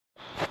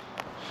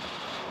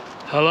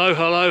Hello,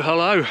 hello,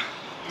 hello.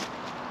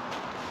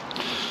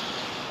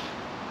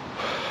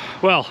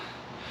 Well,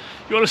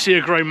 you want to see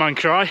a grown man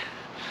cry?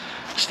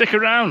 Stick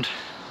around.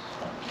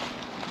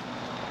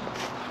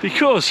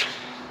 Because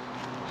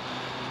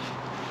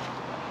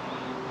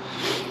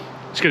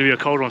it's going to be a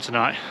cold one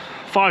tonight.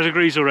 5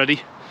 degrees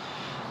already.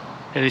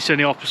 And it's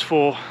only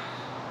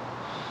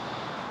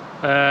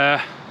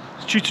 4:30.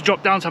 It's due to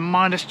drop down to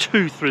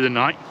 -2 through the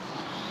night.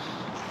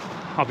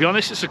 I'll be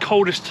honest, it's the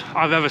coldest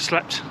I've ever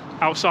slept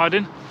outside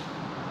in.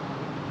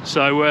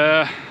 So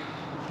I'm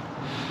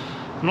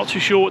not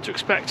too sure what to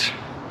expect.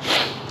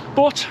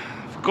 But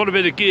I've got a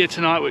bit of gear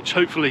tonight which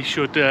hopefully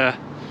should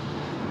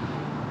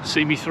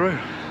see me through.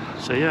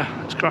 So yeah,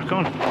 let's crack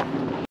on.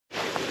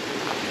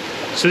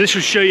 So this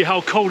will show you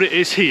how cold it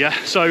is here.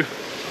 So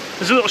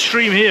there's a little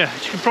stream here,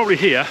 as you can probably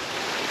hear.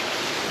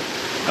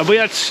 And we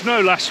had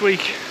snow last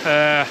week.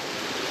 Well,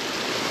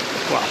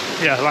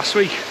 yeah, last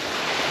week.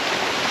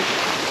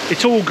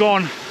 It's all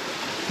gone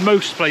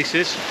most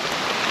places.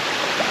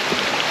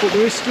 But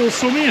there is still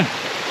some here.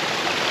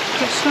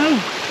 Got snow.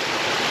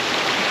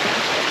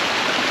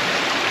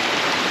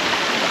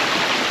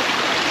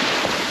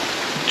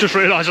 Just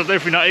realised I don't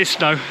think that is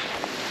snow.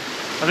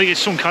 I think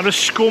it's some kind of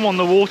scum on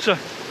the water.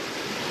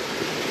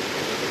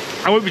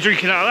 I won't be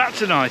drinking out of that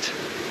tonight.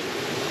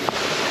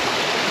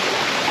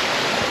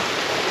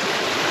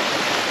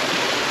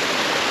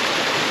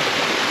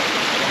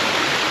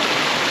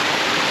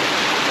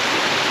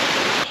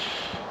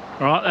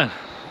 Right then.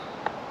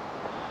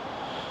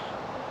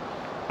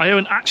 I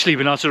haven't actually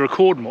been able to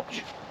record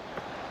much,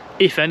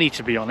 if any,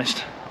 to be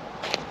honest.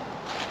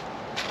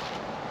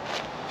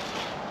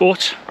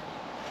 But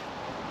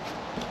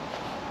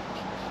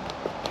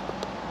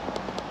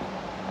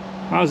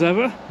as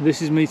ever,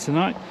 this is me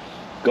tonight.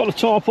 Got the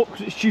tarp up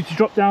because it's due to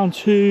drop down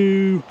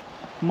to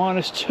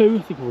 -2.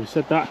 I think I've already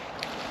said that.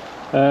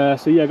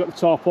 So yeah, I got the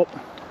tarp up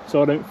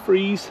so I don't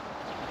freeze.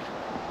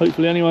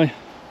 Hopefully, anyway.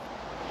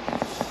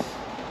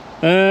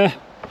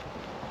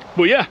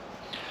 But yeah,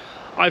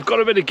 I've got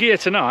a bit of gear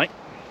tonight,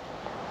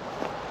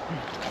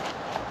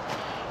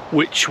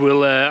 which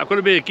will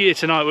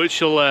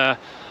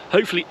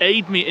hopefully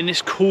aid me in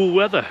this cool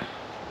weather.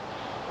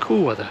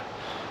 Cool weather.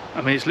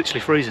 I mean, it's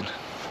literally freezing.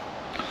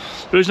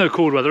 There is no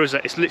cold weather, is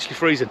there? It's literally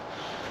freezing.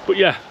 But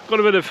yeah, got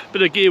a bit of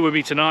gear with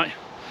me tonight.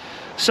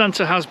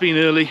 Santa has been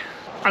early,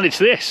 and it's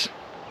this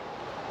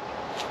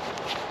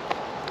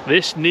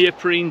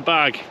neoprene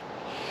bag.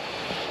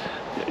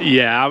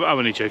 Yeah, I'm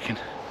only joking.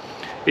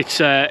 It's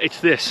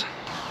this,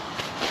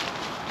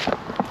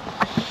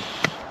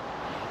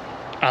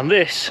 and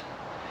this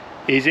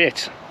is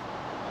it.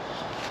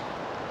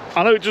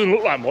 I know it doesn't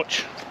look like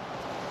much,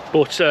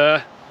 but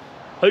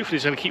hopefully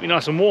it's going to keep me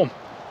nice and warm.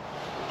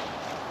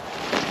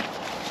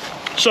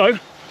 So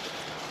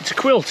it's a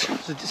quilt.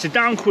 It's a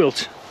down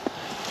quilt.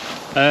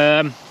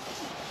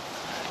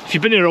 If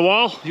you've been here a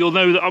while, you'll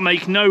know that I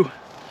make no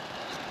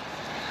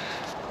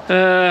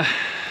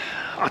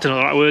I don't know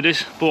what that word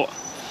is, but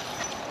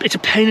it's a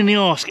pain in the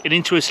arse getting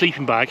into a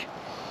sleeping bag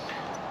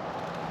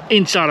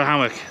inside a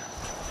hammock.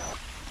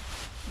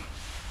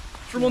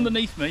 From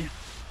underneath me.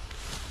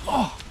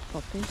 Oh,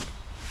 puppy.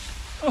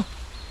 Oh.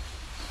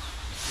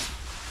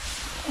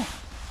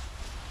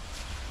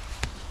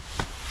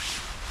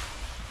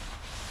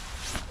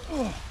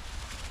 Oh.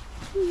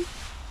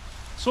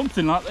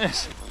 Something like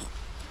this.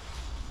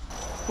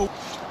 Oh.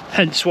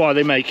 Hence why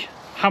they make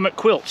hammock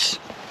quilts.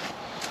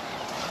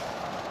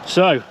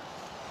 So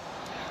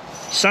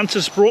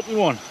Santa's brought me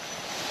one.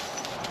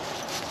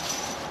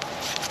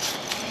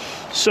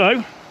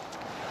 So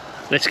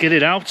let's get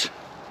it out,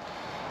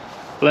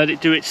 let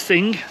it do its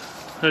thing,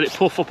 let it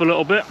puff up a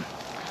little bit.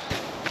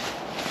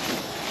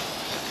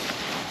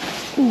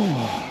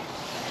 Ooh.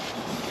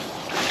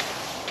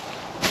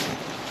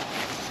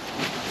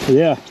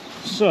 Yeah,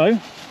 so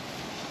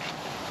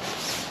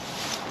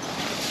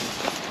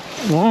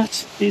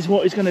that is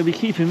what is going to be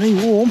keeping me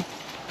warm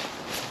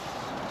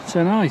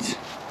tonight.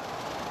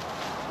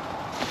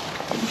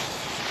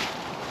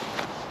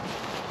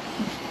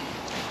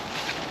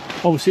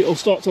 Obviously it'll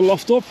start to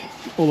loft up,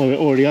 although it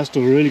already has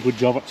done a really good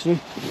job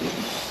actually.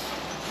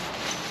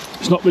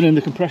 It's not been in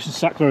the compression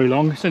sack very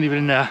long, it's only been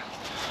in there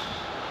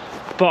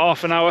about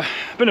half an hour.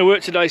 I've been at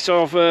work today,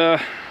 so I've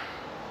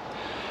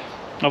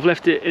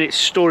left it in its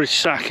storage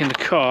sack in the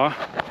car.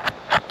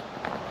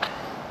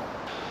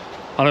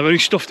 And I've only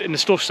stuffed it in the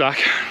stuff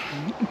sack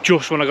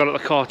just when I got out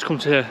of the car to come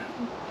to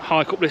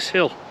hike up this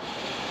hill.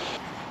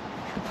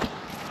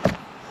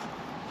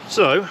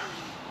 So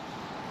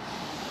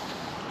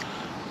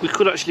we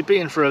could actually be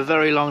in for a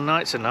very long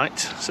night tonight.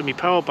 So my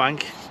power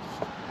bank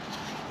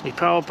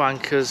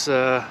has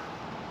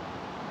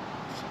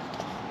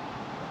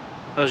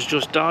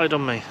just died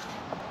on me.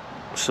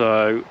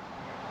 So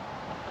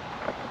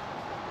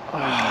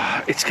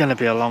it's going to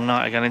be a long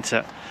night again, isn't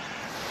it?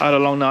 I had a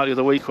long night the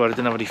other week where I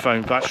didn't have any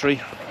phone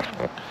battery.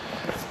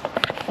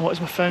 What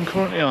is my phone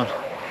currently on?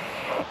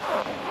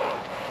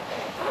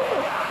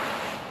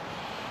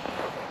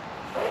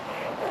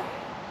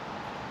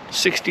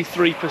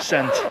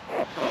 63%.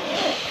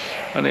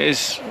 and it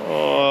is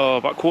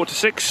about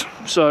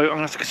 5:45, so I'm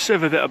gonna have to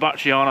conserve a bit of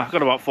battery on. I've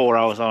got about 4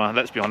 hours on.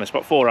 Let's be honest,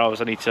 about 4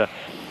 hours I need a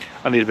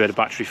bit of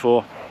battery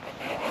for.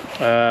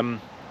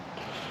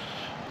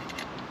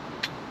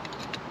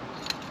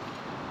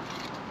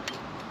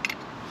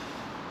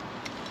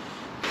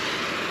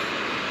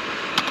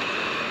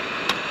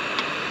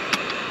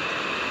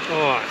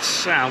 Oh, that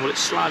sound, well,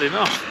 it's sliding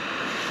off.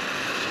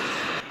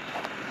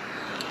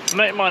 A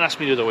mate of mine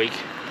asked me the other week,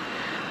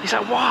 he's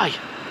like,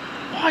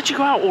 why'd you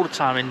go out all the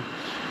time in,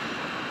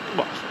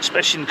 well,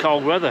 especially in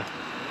cold weather?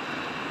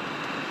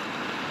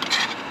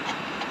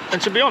 And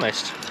to be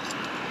honest,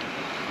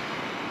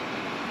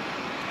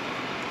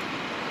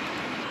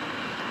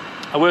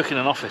 I work in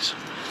an office,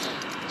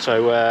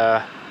 so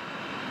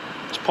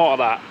as part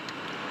of that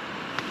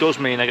does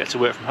mean I get to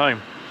work from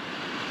home.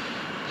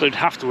 I don't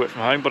have to work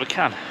from home, but I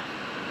can.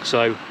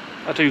 So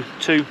I do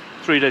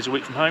 2-3 days a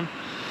week from home.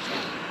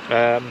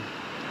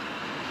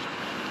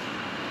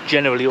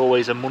 Generally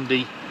always a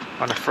Monday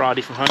and a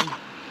Friday from home.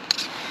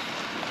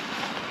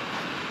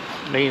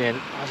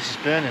 Meaning, oh, this is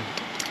burning.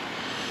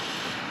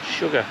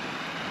 Sugar.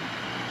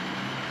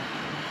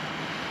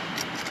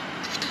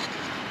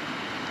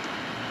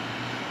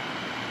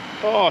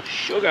 Oh,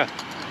 sugar.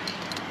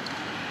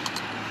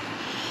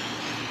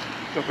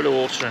 Drop a bit of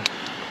water in.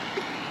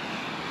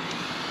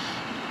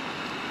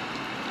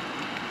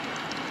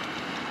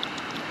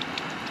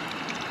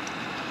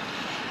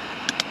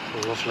 Oh,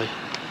 lovely.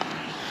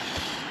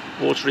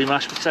 Watery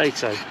mashed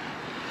potato.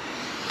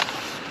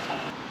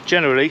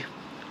 Generally,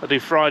 I do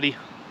Friday,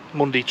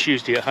 Monday,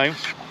 Tuesday at home.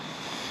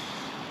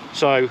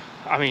 So,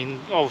 I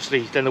mean,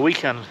 obviously, then the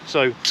weekend.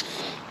 So,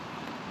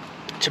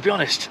 to be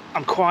honest,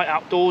 I'm quite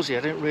outdoorsy. I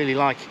don't really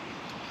like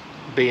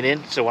being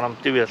in. So when I'm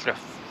doing like a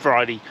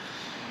Friday,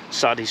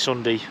 Saturday,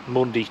 Sunday,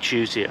 Monday,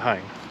 Tuesday at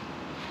home,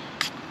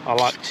 I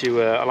like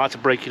to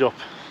break it up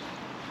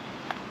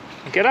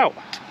and get out.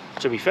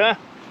 To be fair,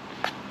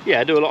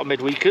 yeah, I do a lot of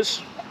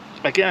midweekers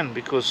again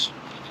because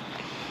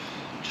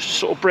just to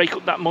sort of break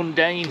up that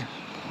mundane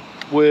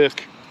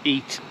work,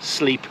 eat,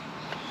 sleep,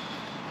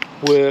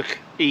 work,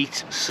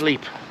 eat,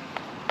 sleep.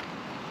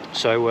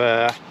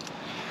 So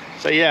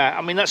yeah,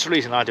 I mean, that's the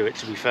reason I do it,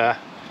 to be fair.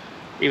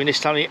 Even this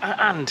time,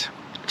 and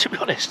to be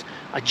honest,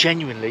 I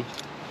genuinely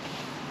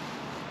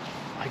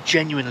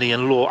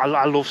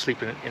I love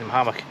sleeping in a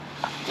hammock.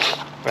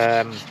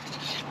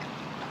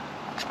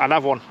 I'd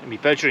have one in my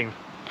bedroom,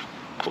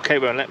 but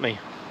Kate won't let me.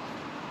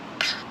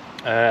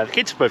 The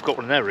kids have both got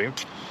one in their room,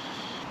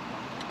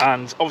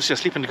 and obviously I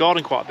sleep in the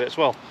garden quite a bit as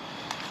well.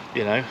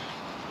 You know,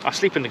 I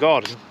sleep in the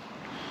garden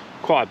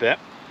quite a bit,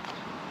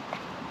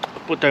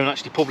 but don't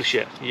actually publish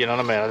it. You know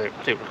what I mean?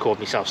 I don't record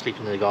myself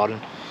sleeping in the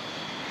garden.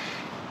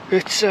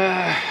 It's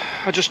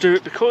I just do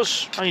it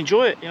because I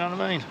enjoy it. You know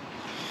what I mean?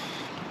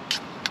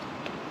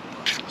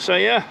 So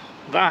yeah,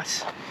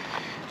 that,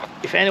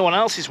 if anyone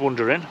else is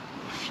wondering,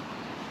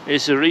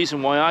 is the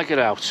reason why I get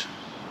out.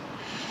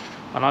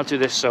 And I do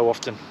this so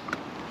often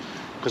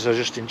because I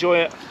just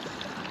enjoy it.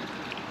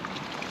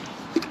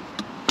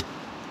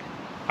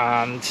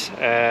 And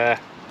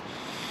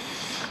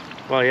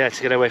well, yeah,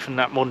 to get away from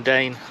that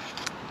mundane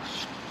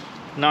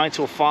 9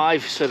 till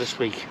 5, so to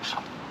speak.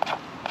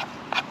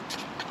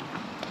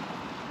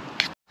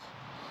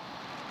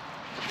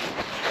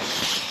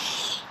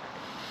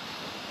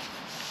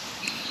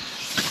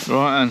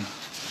 Right, and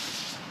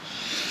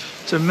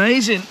it's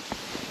amazing.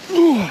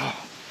 Ooh.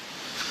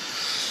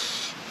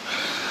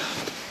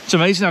 It's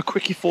amazing how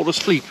quick you fall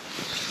asleep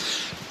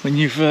when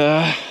you've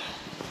got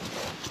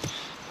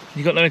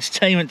no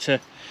entertainment to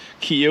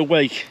keep you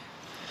awake,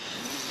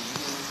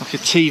 like a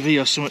TV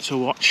or something to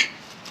watch.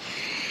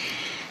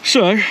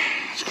 So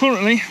it's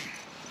currently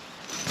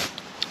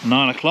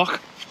 9 o'clock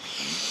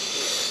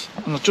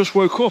and I just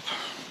woke up.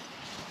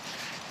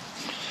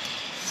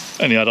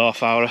 Only had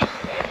half hour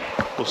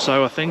or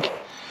so, I think.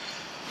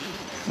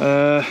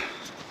 But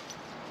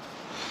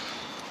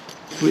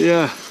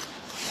yeah,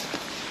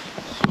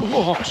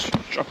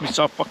 drop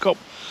myself back up.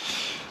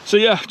 So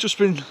yeah, just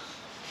been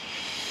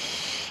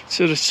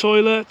to the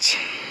toilet,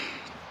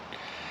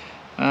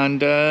 and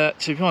to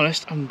be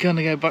honest, I'm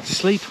gonna go back to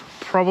sleep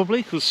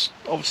probably, because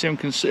obviously I'm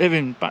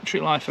conserving battery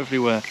life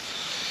everywhere.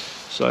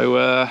 So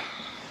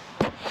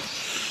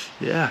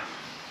yeah,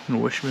 I'm gonna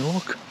wish me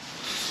luck.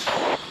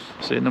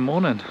 See you in the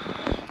morning.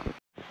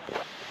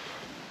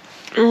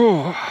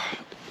 Oh,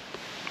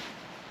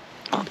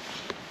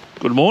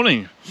 good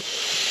morning.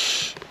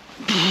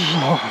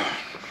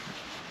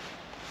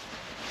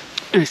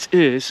 It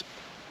is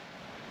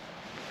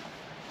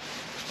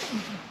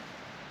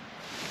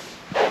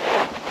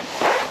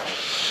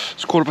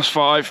it's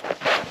 5:15.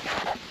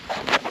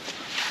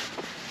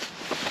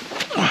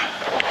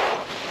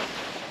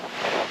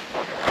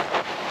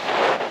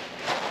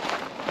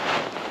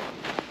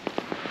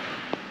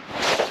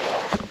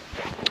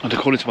 And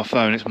according to my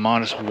phone, it's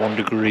 -1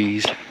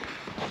 degrees,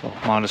 or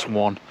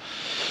 -1.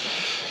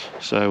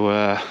 So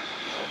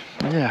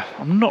yeah,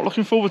 I'm not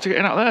looking forward to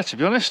getting out there, to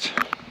be honest.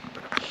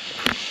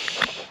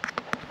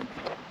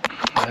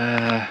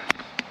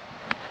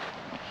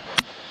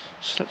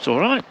 Slept all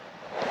right.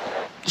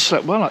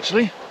 Slept well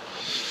actually.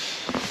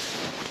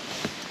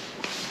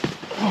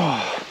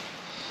 Oh,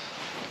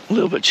 a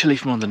little bit chilly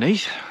from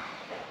underneath.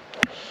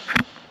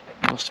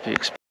 Must be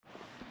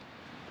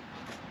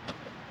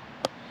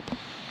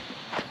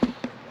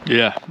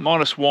yeah,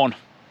 -1.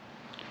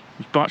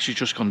 The battery's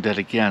just gone dead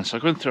again. So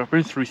I've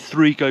been through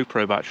 3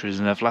 GoPro batteries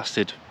and they've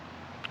lasted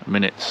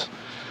minutes.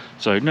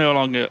 So no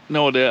idea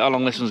how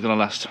long this one's going to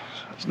last.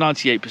 It's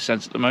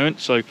 98% at the moment.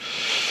 So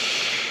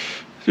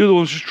the other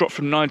one's just dropped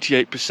from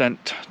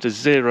 98% to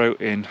 0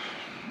 in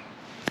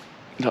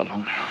not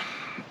long.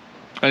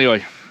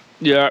 Anyway,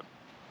 yeah,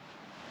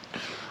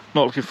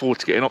 not looking forward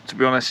to getting up, to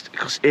be honest,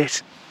 because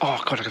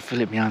oh god, I can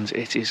feel it in my hands.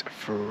 It is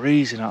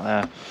freezing out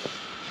there.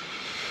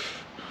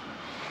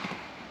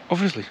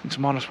 Obviously, it's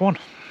 -1.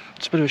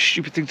 It's a bit of a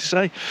stupid thing to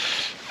say.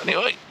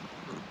 Anyway.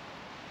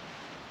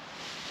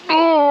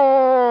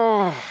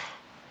 Oh!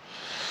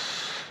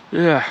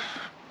 Yeah.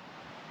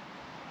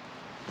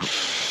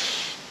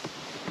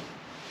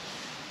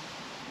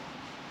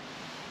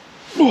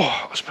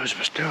 Oh, I suppose I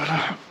must do it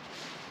now.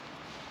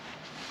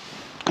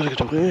 Gotta get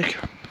to work.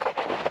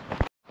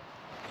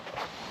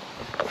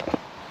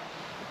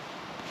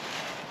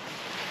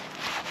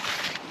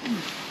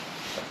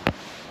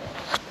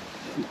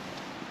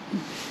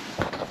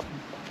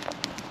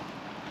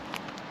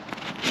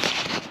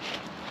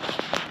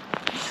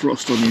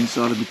 Frost on the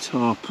inside of the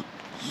top.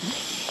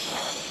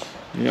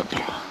 Yep.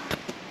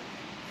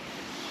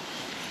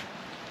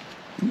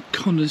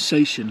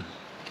 Condensation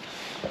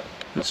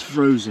that's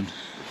frozen.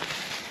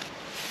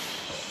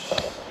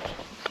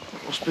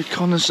 Must be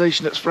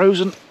condensation that's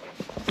frozen.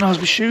 How's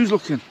my shoes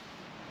looking?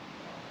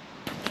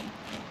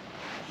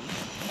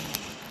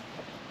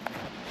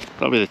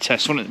 That'll be the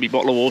test, won't it? Be a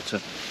bottle of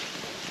water.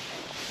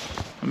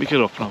 Let me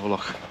get up and have a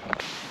look.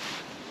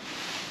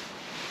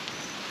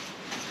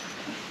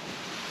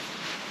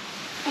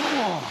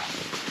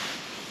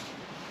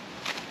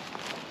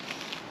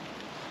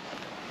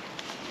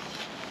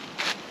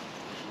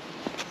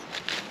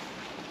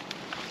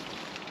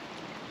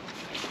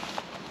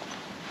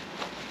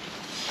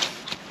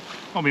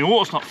 I mean,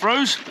 water's not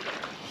froze.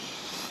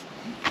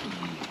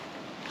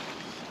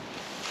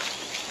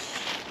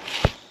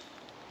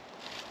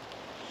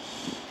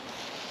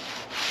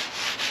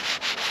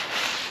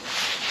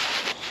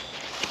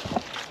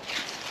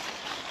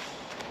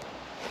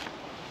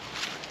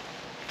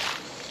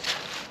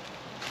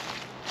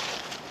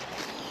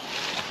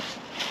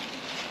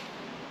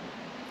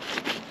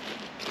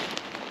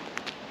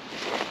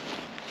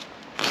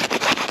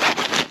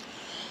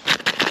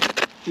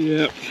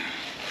 Yep.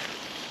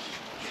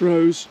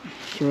 Froze.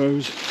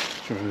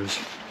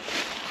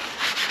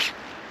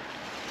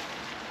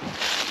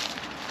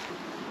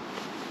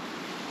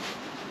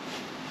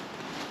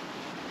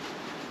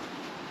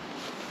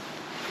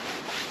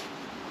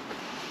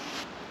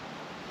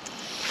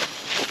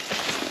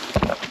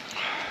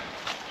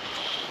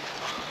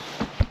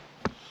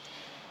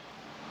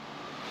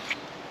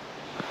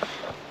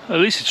 At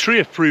least a tree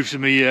approves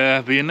of me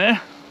being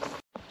there.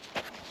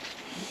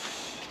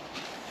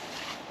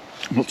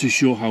 I'm not too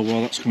sure how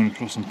well that's coming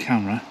across on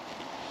camera.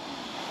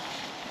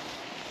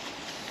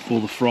 For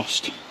the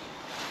frost.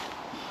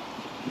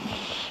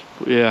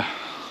 But yeah,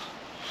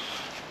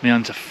 my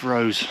hands are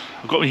froze.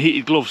 I've got my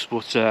heated gloves,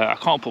 but I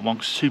can't put them on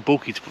because it's too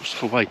bulky to put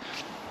stuff away.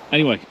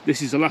 Anyway,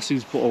 this is the last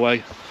thing to put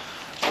away.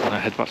 And I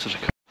head back to the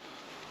car.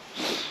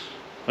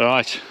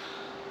 Alright.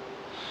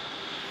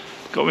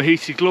 Got my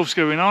heated gloves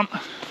going on.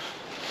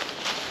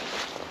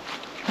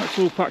 That's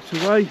all packed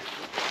away.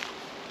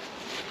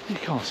 You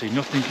can't see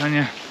nothing, can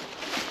you?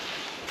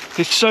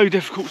 It's so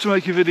difficult to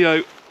make a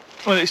video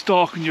when it's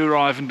dark when you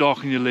arrive and dark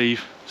when you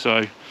leave.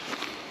 So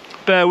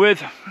bear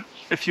with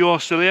if you are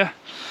still here.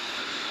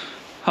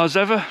 As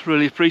ever,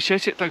 really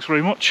appreciate it. Thanks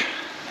very much.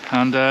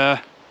 And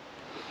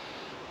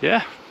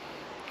yeah,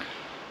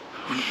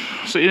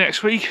 see you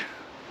next week.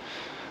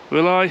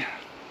 Will I?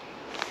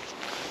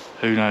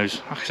 Who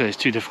knows? Like I say, it's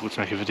too difficult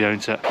to make a video,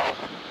 isn't it?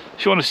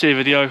 If you want to see a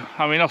video,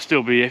 I mean, I'll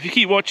still be here. If you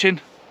keep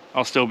watching,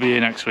 I'll still be here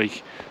next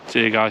week.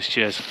 See you guys.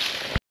 Cheers.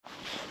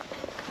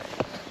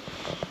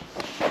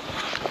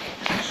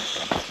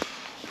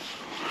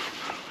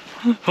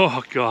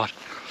 Oh god.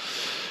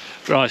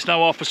 Right, it's now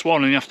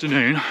 1:30 in the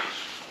afternoon.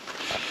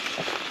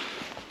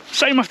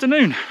 Same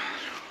afternoon.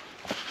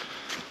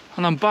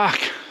 And I'm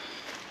back.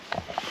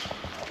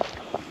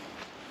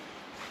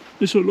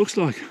 This is what it looks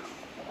like.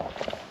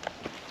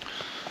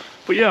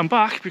 But yeah, I'm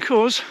back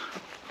because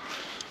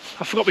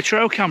I forgot my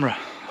trail camera.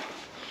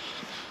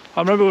 I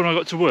remember when I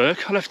got to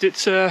work, I left it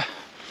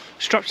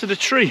strapped to the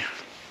tree.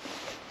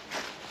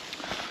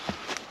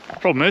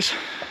 Problem is,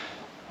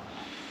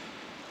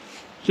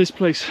 this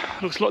place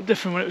looks a lot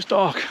different when it was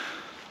dark.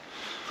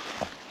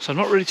 So I'm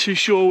not really too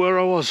sure where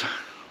I was.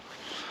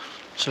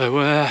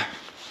 So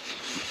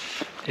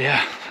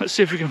yeah, let's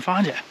see if we can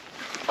find it.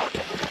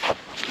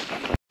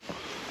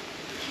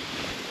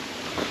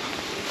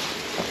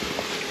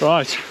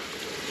 Right,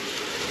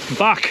 I'm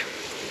back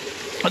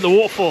at the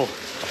waterfall.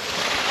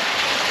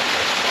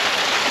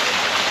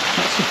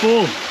 That's the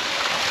fall.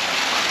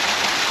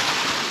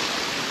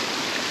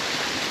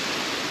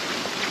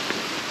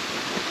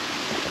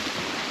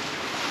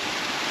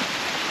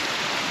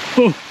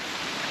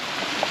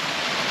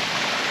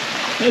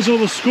 There's all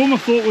the scum I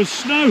thought was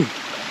snow.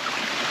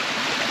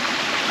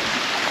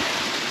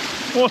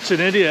 What an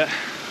idiot.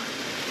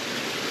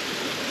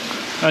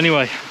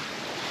 Anyway,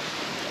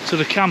 to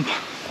the camp.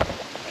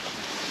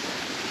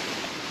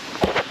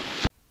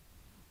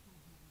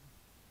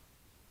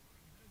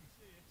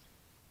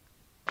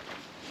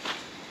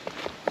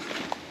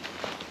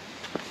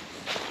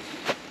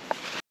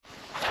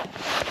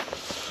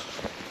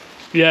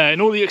 Yeah,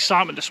 in all the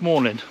excitement this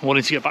morning,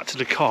 wanting to get back to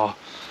the car,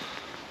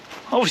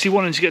 obviously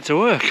wanting to get to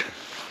work.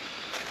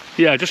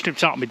 Yeah, I just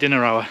nipped out my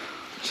dinner hour.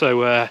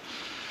 So,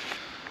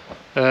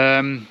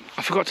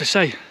 I forgot to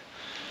say,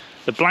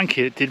 the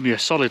blanket did me a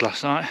solid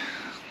last night.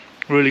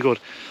 Really good.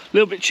 A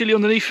little bit chilly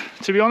underneath,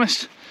 to be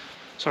honest.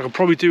 So I could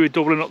probably do with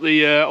doubling up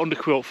the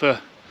underquilt for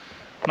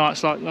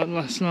nights like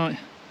last night.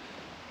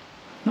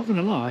 Not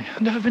gonna lie,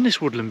 I've never been this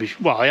woodland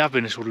before. Well, I have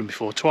been this woodland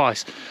before,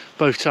 twice.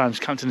 Both times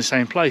camped in the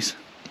same place.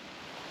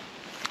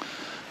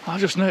 I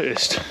just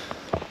noticed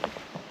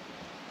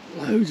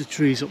loads of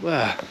trees up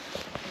there.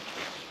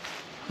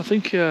 I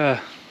think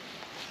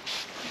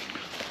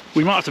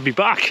we might have to be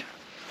back.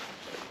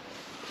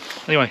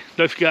 Anyway,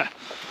 don't forget,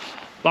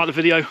 like the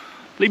video,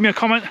 leave me a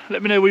comment,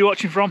 let me know where you're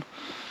watching from,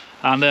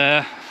 and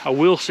I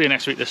will see you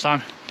next week this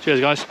time.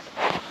 Cheers guys.